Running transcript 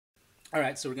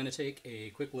Alright, so we're going to take a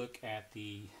quick look at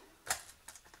the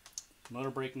motor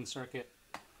braking circuit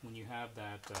when you have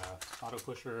that auto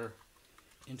pusher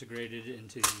integrated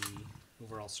into the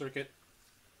overall circuit.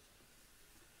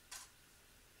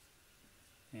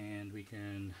 And we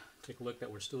can take a look that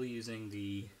we're still using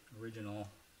the original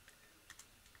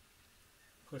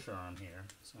pusher arm here.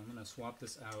 So I'm going to swap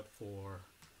this out for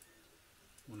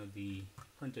one of the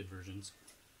printed versions.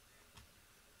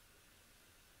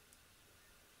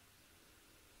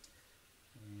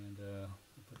 And we'll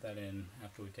put that in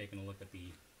after we've taken a look at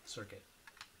the circuit.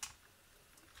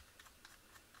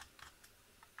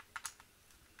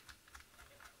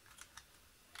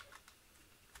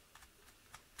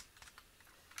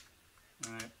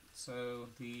 Alright, so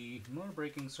the motor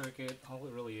braking circuit, all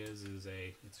it really is it's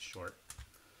a short.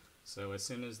 So as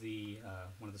soon as the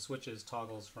one of the switches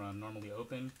toggles from normally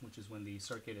open, which is when the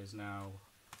circuit is now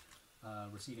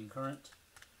receiving current,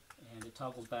 and it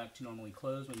toggles back to normally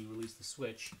closed when you release the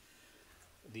switch,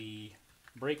 the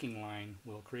braking line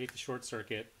will create the short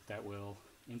circuit that will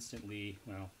instantly,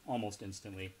 well, almost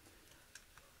instantly,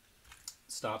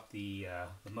 stop the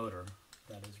motor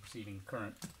that is receiving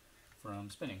current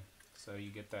from spinning. So you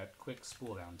get that quick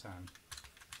spool down time.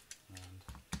 And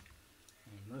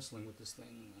I'm wrestling with this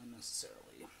thing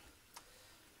unnecessarily.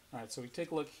 Alright, so we take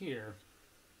a look here,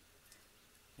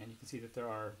 and you can see that there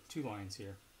are two lines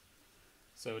here.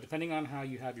 So depending on how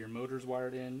you have your motors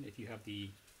wired in, if you have the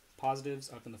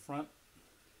positives up in the front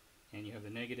and you have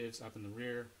the negatives up in the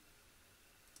rear,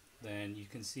 then you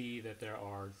can see that there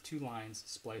are two lines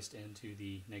spliced into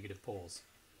the negative poles.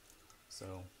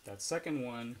 So that second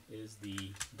one is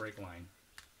the brake line.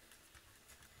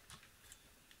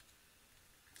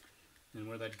 And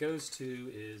where that goes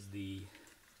to is the,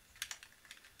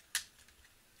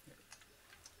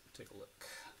 take a look.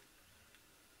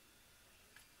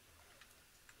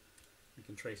 You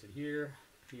can trace it here,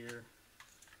 here.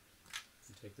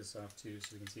 Take this off too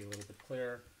so we can see a little bit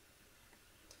clearer.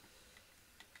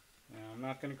 Now, I'm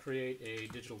not going to create a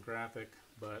digital graphic,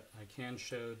 but I can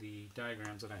show the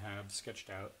diagrams that I have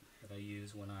sketched out that I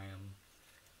use when I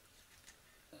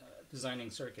am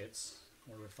designing circuits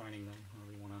or refining them,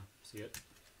 however you want to see it. So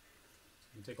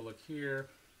you can take a look here.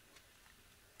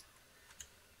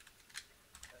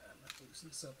 I'm going to loosen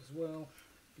this up as well.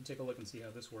 You can take a look and see how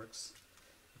this works.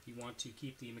 If you want to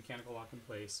keep the mechanical lock in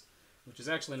place, which is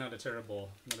actually not a terrible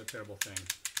thing.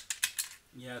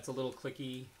 Yeah, it's a little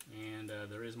clicky, and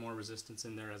there is more resistance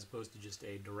in there as opposed to just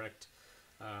a direct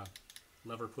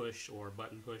lever push or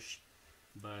button push.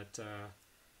 But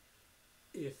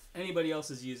if anybody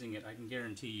else is using it, I can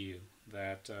guarantee you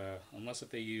that unless if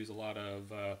they use a lot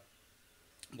of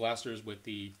blasters with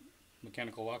the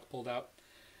mechanical lock pulled out,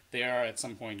 they are at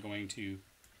some point going to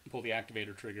pull the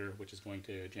activator trigger, which is going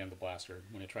to jam the blaster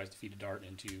when it tries to feed a dart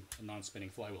into a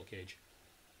non-spinning flywheel cage.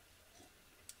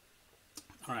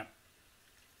 Alright,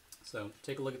 so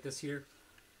take a look at this here.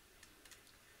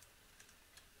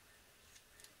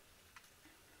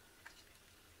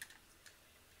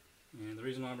 And the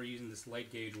reason why we're using this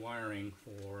light gauge wiring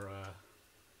for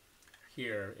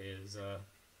here is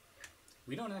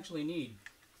we don't actually need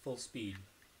full speed.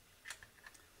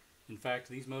 In fact,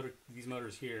 these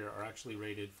motors here are actually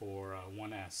rated for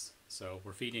 1S, so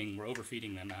we're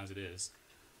overfeeding them as it is.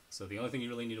 So the only thing you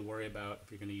really need to worry about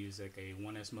if you're going to use like a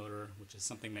 1S motor, which is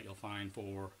something that you'll find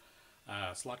for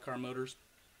slot car motors,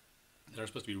 they're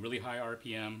supposed to be really high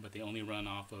RPM, but they only run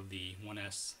off of the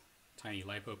 1S tiny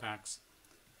LiPo packs.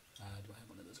 Do I have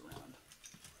one of those around?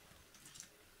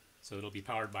 So it'll be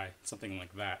powered by something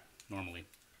like that normally.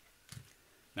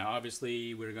 Now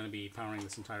obviously we're going to be powering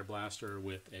this entire blaster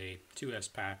with a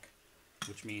 2S pack,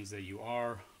 which means that you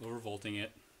are overvolting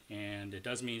it, and it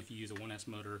does mean if you use a 1S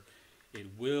motor it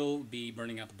will be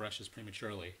burning out the brushes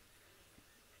prematurely.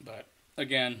 But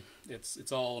again,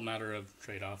 it's all a matter of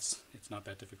trade-offs. It's not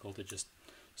that difficult to just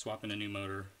swap in a new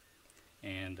motor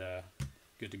and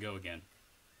good to go again.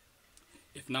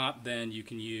 If not, then you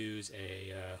can use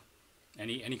a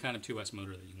any kind of 2S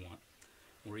motor that you want,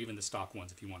 or even the stock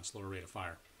ones if you want a slower rate of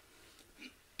fire.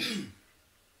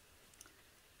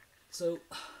 So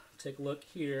take a look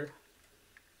here,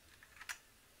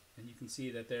 and you can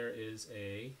see that there is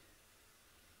a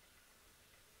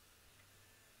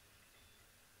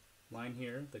line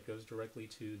here that goes directly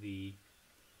to the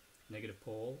negative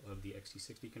pole of the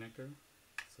XT60 connector,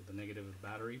 so the negative of the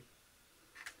battery.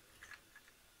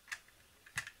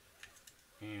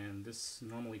 And this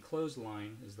normally closed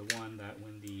line is the one that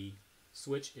when the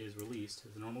switch is released,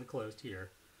 is normally closed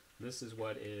here, this is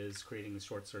what is creating the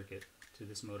short circuit to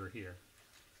this motor here.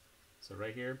 So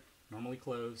right here, normally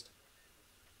closed,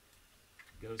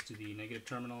 goes to the negative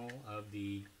terminal of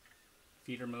the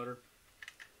feeder motor,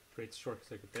 creates a short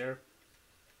circuit there.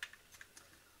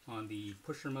 On the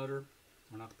pusher motor,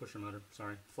 or not the pusher motor,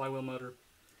 sorry, flywheel motor,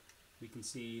 we can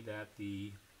see that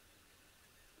the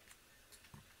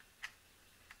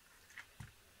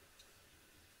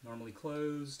normally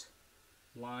closed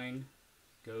line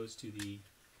goes to the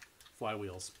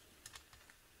flywheels.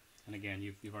 And again,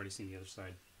 you've already seen the other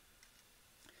side.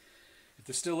 If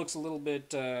this still looks a little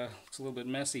bit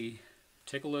messy,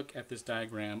 take a look at this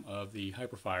diagram of the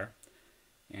HyperFire.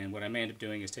 And what I may end up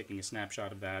doing is taking a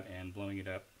snapshot of that and blowing it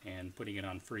up and putting it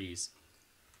on freeze.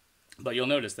 But you'll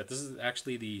notice that this is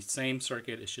actually the same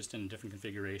circuit, it's just in a different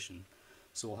configuration.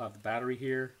 So we'll have the battery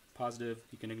here, positive.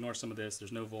 You can ignore some of this.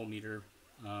 There's no voltmeter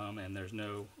and there's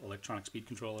no electronic speed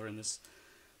controller in this.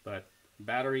 But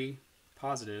battery,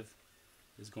 positive,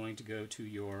 is going to go to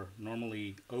your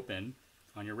normally open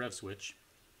on your rev switch.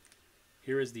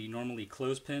 Here is the normally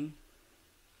closed pin.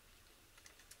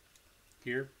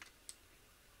 Here.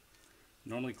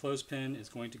 Normally closed pin is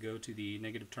going to go to the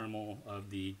negative terminal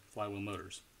of the flywheel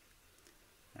motors.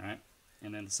 Alright,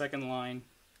 and then the second line,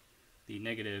 the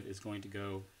negative is going to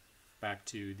go back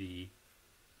to the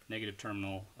negative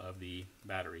terminal of the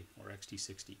battery, or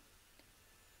XT60.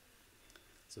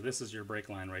 So this is your brake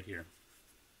line right here.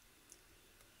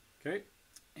 Okay,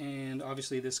 and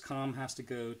obviously this COM has to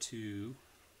go to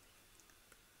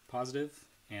positive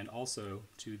and also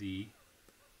to the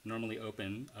normally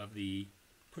open of the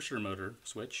pusher motor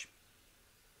switch.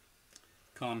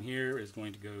 COM here is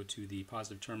going to go to the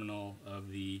positive terminal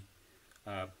of the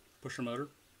pusher motor,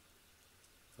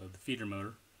 of the feeder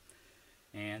motor,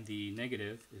 and the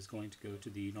negative is going to go to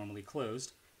the normally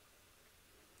closed,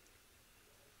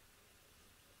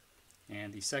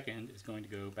 and the second is going to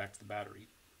go back to the battery.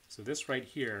 So this right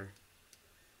here,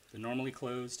 the normally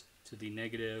closed to the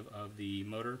negative of the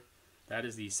motor, that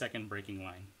is the second braking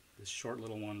line, this short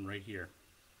little one right here.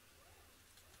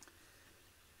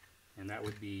 And that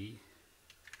would be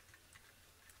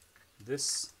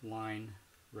this line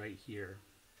right here.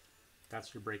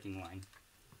 That's your braking line.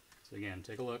 So again,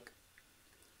 take a look.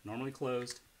 Normally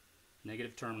closed,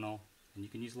 negative terminal, and you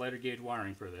can use lighter gauge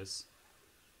wiring for this.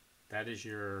 That is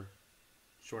your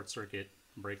short circuit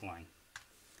brake line.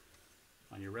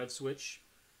 On your rev switch,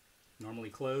 normally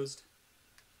closed,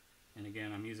 and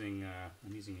again I'm using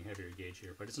a heavier gauge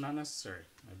here, but it's not necessary.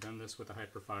 I've done this with a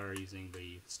HyperFire using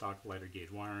the stock lighter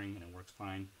gauge wiring, and it works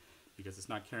fine because it's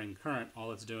not carrying current.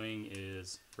 All it's doing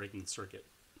is breaking the circuit,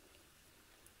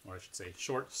 or I should say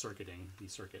short circuiting the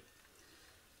circuit.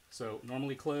 So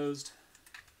normally closed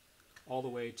all the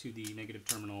way to the negative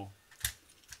terminal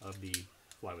of the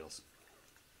flywheels.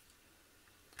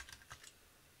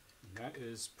 That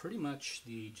is pretty much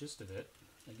the gist of it.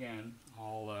 Again,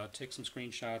 I'll take some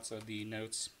screenshots of the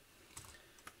notes.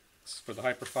 This is for the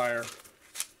HyperFire.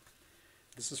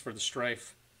 This is for the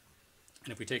Strife.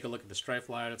 And if we take a look at the Strife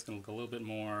light, it's going to look a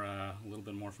little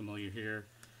bit more familiar here.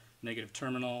 Negative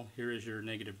terminal. Here is your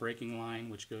negative braking line,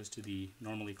 which goes to the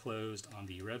normally closed on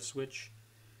the rev switch.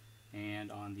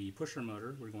 And on the pusher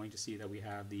motor, we're going to see that we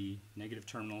have the negative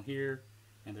terminal here,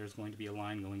 and there's going to be a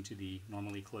line going to the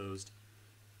normally closed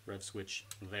rev switch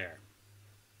there.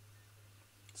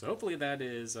 So hopefully that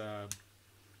is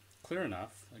clear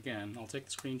enough. Again, I'll take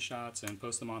the screenshots and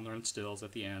post them on Learn Stills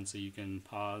at the end so you can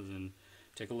pause and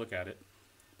take a look at it.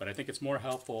 But I think it's more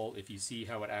helpful if you see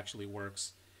how it actually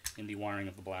works in the wiring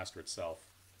of the blaster itself.